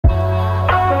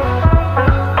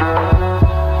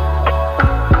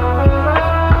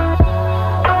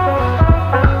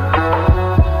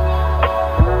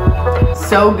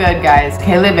so good, guys.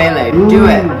 Kelewele, do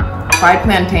it. Fried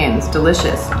plantains,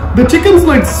 delicious. The chicken's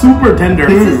like super tender.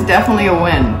 This is definitely a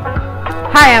win.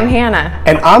 Hi, I'm Hannah.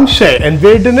 And I'm Shay, and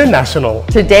we're international.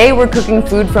 Today we're cooking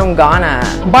food from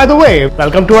Ghana. By the way,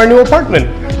 welcome to our new apartment.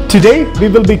 Today we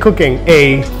will be cooking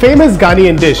a famous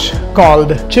Ghanaian dish called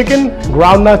chicken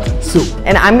groundnut soup.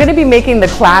 And I'm gonna be making the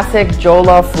classic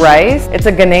Jollof rice. It's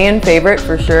a Ghanaian favorite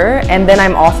for sure. And then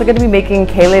I'm also gonna be making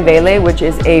Kelewele, which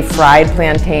is a fried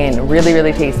plantain. Really,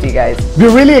 really tasty, guys.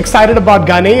 We're really excited about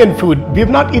Ghanaian food. We've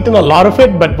not eaten a lot of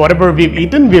it, but whatever we've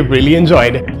eaten, we've really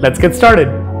enjoyed. Let's get started.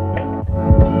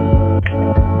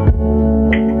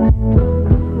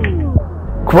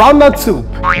 Groundnut soup.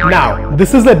 Now,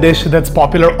 this is a dish that's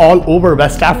popular all over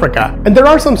West Africa, and there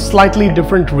are some slightly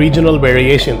different regional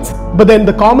variations. But then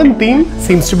the common theme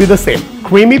seems to be the same.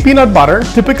 Creamy peanut butter.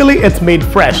 Typically it's made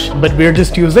fresh, but we're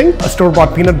just using a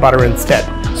store-bought peanut butter instead.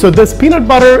 So this peanut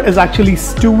butter is actually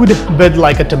stewed with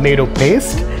like a tomato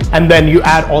paste, and then you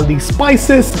add all these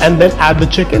spices and then add the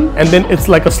chicken, and then it's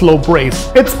like a slow braise.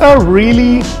 It's a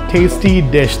really tasty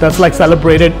dish that's like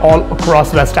celebrated all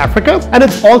across West Africa, and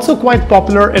it's also quite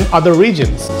popular in other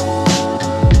regions.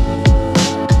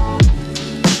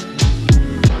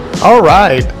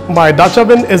 Alright, my Dutch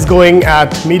oven is going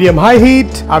at medium-high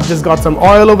heat. I've just got some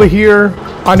oil over here.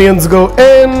 Onions go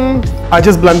in. I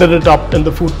just blended it up in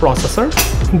the food processor.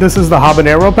 This is the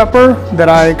habanero pepper that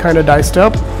I kind of diced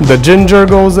up. The ginger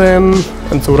goes in,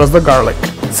 and so does the garlic.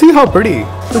 See how pretty?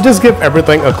 So just give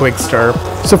everything a quick stir.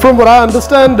 So from what I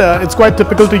understand, it's quite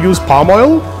typical to use palm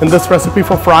oil in this recipe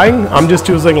for frying. I'm just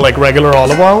using like regular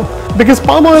olive oil because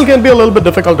palm oil can be a little bit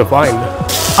difficult to find.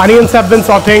 Onions have been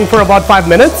sauteing for about 5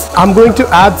 minutes. I'm going to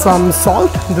add some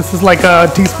salt. This is like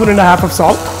a 1.5 teaspoons of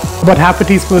salt, about 1/2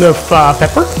 teaspoon of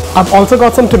pepper. I've also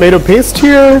got some tomato paste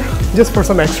here, just for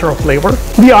some extra flavor.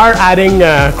 We are adding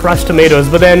crushed tomatoes,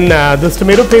 but then this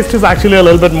tomato paste is actually a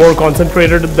little bit more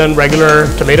concentrated than regular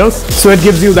tomatoes, so it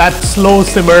gives you that slow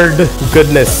simmered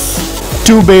goodness.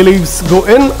 2 bay leaves go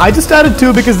in. I just added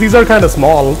 2 because these are kind of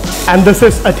small. And this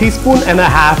is 1.5 teaspoons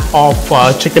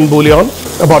of chicken bouillon,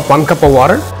 about 1 cup of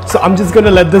water. So I'm just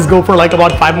gonna let this go for like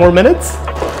about 5 more minutes.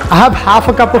 I have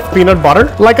 1/2 cup of peanut butter.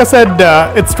 Like I said,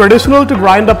 it's traditional to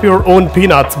grind up your own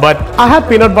peanuts, but I have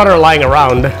peanut butter lying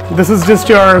around. This is just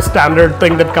your standard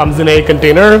thing that comes in a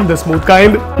container, the smooth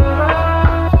kind.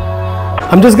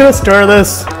 I'm just gonna stir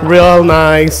this real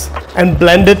nice and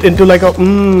blend it into like a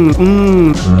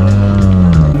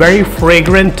very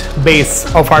fragrant base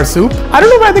of our soup. I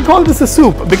don't know why they call this a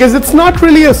soup, because it's not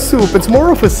really a soup, it's more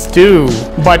of a stew,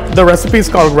 but the recipe is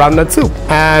called groundnut soup.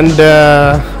 And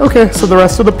okay, so the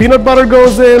rest of the peanut butter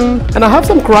goes in, and I have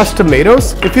some crushed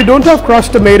tomatoes. If you don't have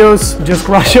crushed tomatoes, just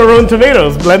crush your own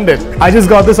tomatoes, blend it. I just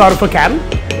got this out of a can.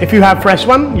 If you have fresh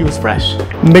one, use fresh.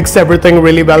 Mix everything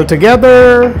really well together.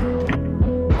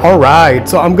 Alright,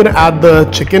 so I'm gonna add the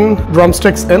chicken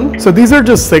drumsticks in. So these are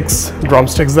just 6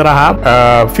 drumsticks that I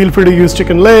have. Feel free to use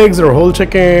chicken legs or whole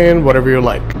chicken, whatever you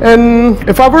like. And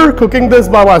if I were cooking this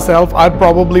by myself, I'd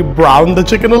probably brown the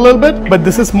chicken a little bit, but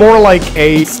this is more like a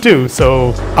stew.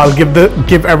 So I'll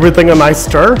give everything a nice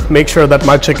stir, make sure that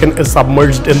my chicken is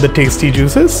submerged in the tasty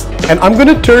juices. And I'm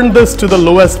gonna turn this to the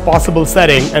lowest possible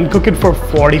setting and cook it for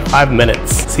 45 minutes.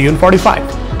 See you in 45.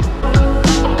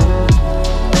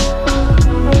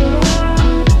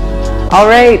 All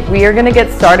right, we are gonna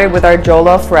get started with our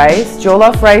Jollof rice.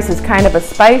 Jollof rice is kind of a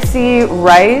spicy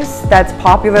rice that's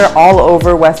popular all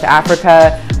over West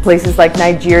Africa, places like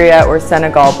Nigeria or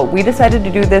Senegal, but we decided to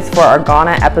do this for our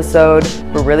Ghana episode.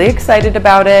 We're really excited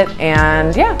about it,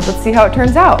 and yeah, let's see how it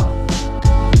turns out.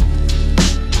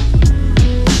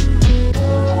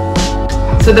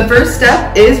 So the first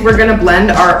step is we're gonna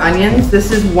blend our onions. This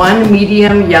is 1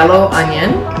 medium yellow onion.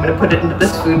 I'm gonna put it into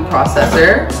this food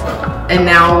processor. And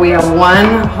now we have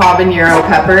 1 habanero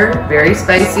pepper, very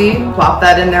spicy. Plop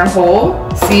that in there whole,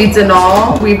 seeds and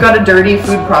all. We've got a dirty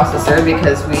food processor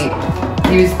because we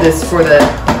use this for the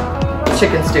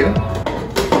chicken stew.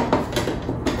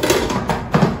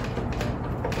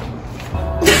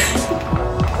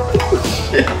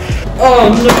 Oh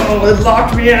no, it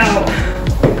locked me out.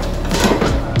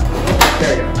 There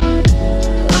we go.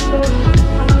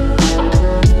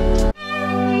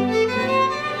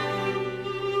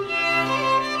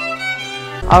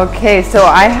 Okay, so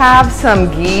I have some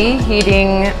ghee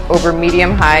heating over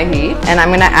medium-high heat, and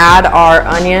I'm gonna add our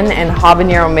onion and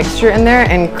habanero mixture in there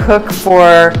and cook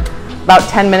for about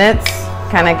 10 minutes,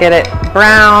 kind of get it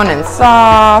brown and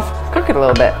soft. Cook it a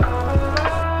little bit.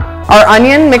 Our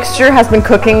onion mixture has been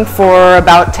cooking for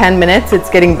about 10 minutes. It's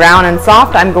getting brown and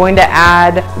soft. I'm going to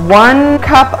add 1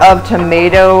 cup of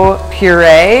tomato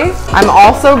puree. I'm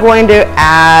also going to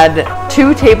add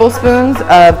 2 tablespoons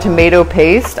of tomato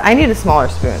paste. I need a smaller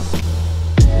spoon.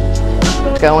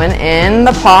 Going in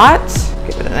the pot.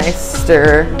 Give it a nice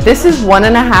stir. This is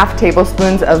 1.5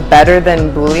 tablespoons of better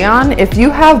than bouillon. If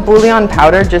you have bouillon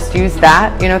powder, just use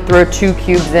that. You know, throw 2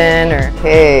 cubes in or...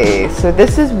 Okay, so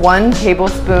this is 1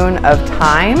 tablespoon of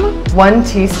thyme, 1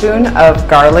 teaspoon of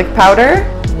garlic powder,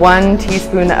 1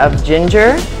 teaspoon of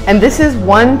ginger, and this is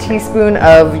 1 teaspoon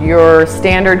of your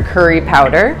standard curry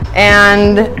powder.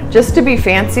 And just to be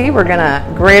fancy, we're gonna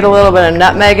grate a little bit of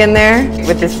nutmeg in there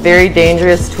with this very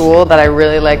dangerous tool that I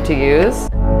really like to use.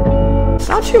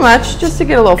 Not too much, just to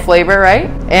get a little flavor, right?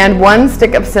 And 1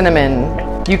 stick of cinnamon.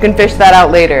 You can fish that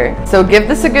out later. So give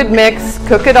this a good mix,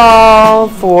 cook it all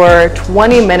for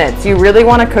 20 minutes. You really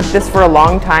want to cook this for a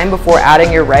long time before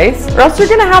adding your rice, or else you're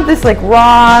gonna have this like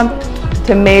raw,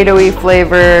 tomatoey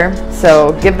flavor.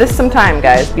 So give this some time,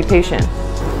 guys, be patient.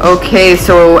 Okay,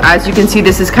 so as you can see,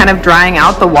 this is kind of drying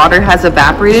out. The water has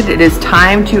evaporated. It is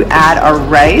time to add our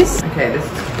rice. Okay, this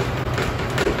is,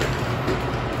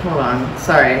 hold on,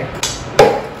 sorry.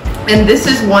 And this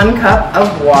is 1 cup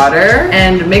of water,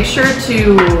 and make sure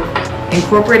to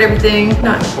incorporate everything,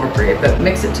 not incorporate, but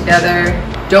mix it together.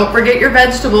 Don't forget your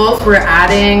vegetables. We're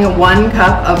adding 1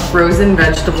 cup of frozen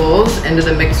vegetables into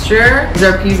the mixture. These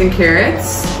are peas and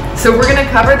carrots. So we're gonna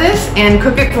cover this and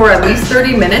cook it for at least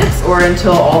 30 minutes or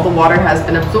until all the water has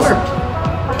been absorbed.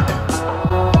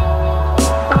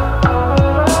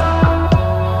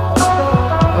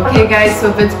 Okay guys, so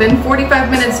if it's been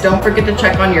 45 minutes, don't forget to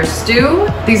check on your stew.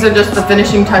 These are just the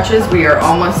finishing touches. We are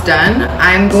almost done.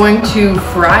 I'm going to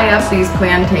fry up these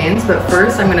plantains, but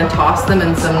first I'm going to toss them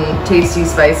in some tasty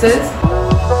spices.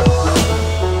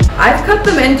 I've cut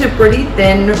them into pretty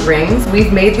thin rings.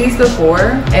 We've made these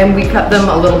before and we cut them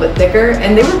a little bit thicker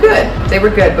and they were good. They were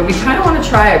good, but we kind of want to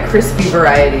try a crispy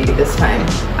variety this time.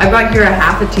 I've got here a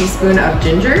 1/2 teaspoon of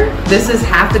ginger. This is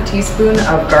 1/2 teaspoon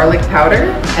of garlic powder.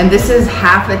 And this is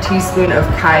 1/2 teaspoon of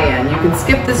cayenne. You can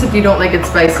skip this if you don't like it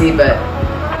spicy, but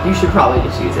you should probably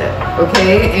just use it.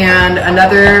 Okay, and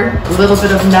another little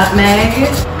bit of nutmeg,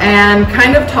 and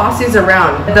kind of toss these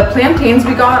around. The plantains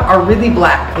we got are really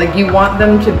black. Like you want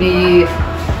them to be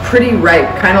pretty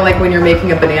ripe, kind of like when you're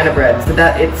making a banana bread, so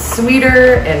that it's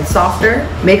sweeter and softer,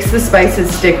 makes the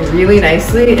spices stick really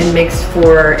nicely and makes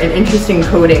for an interesting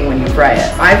coating when you fry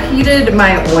it. I've heated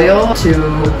my oil to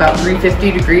about 350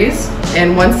 degrees,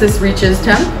 and once this reaches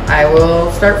temp, I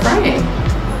will start frying.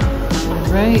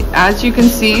 Right, as you can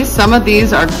see, some of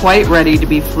these are quite ready to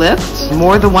be flipped.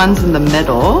 More the ones in the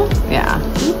middle, yeah.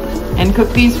 And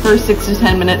cook these for 6 to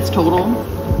 10 minutes total.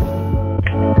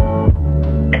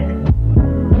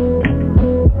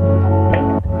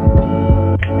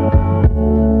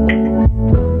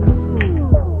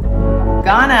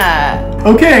 Ghana.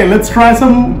 Okay, let's try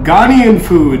some Ghanaian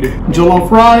food. Jollof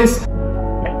rice.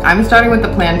 I'm starting with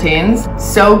the plantains.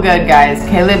 So good, guys.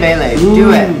 Kelewele,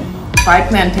 do it. Fried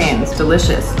plantains,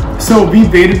 delicious. So we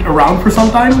waited around for some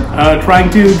time,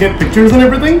 trying to get pictures and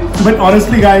everything. But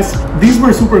honestly, guys, these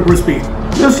were super crispy.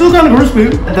 They're still kind of crispy.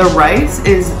 The rice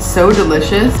is so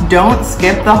delicious. Don't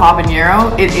skip the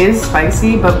habanero. It is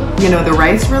spicy, but you know, the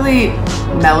rice really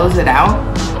mellows it out.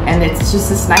 And it's just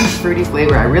this nice fruity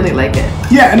flavor. I really like it.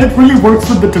 Yeah, and it really works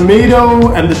with the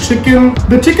tomato and the chicken.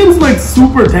 The chicken's like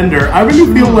super tender. I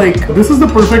really feel like this is the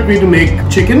perfect way to make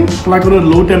chicken, like on a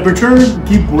low temperature,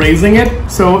 keep raising it,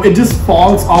 so it just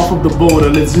falls off of the bone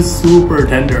and it's just super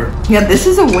tender. Yeah, this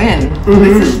is a win.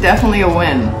 This is definitely a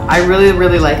win. I really,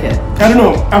 really like it. I don't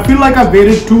know, I feel like I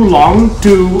waited too long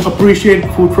to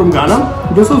appreciate food from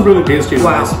Ghana. This was really tasty,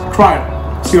 guys. Try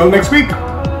it. See you all next week.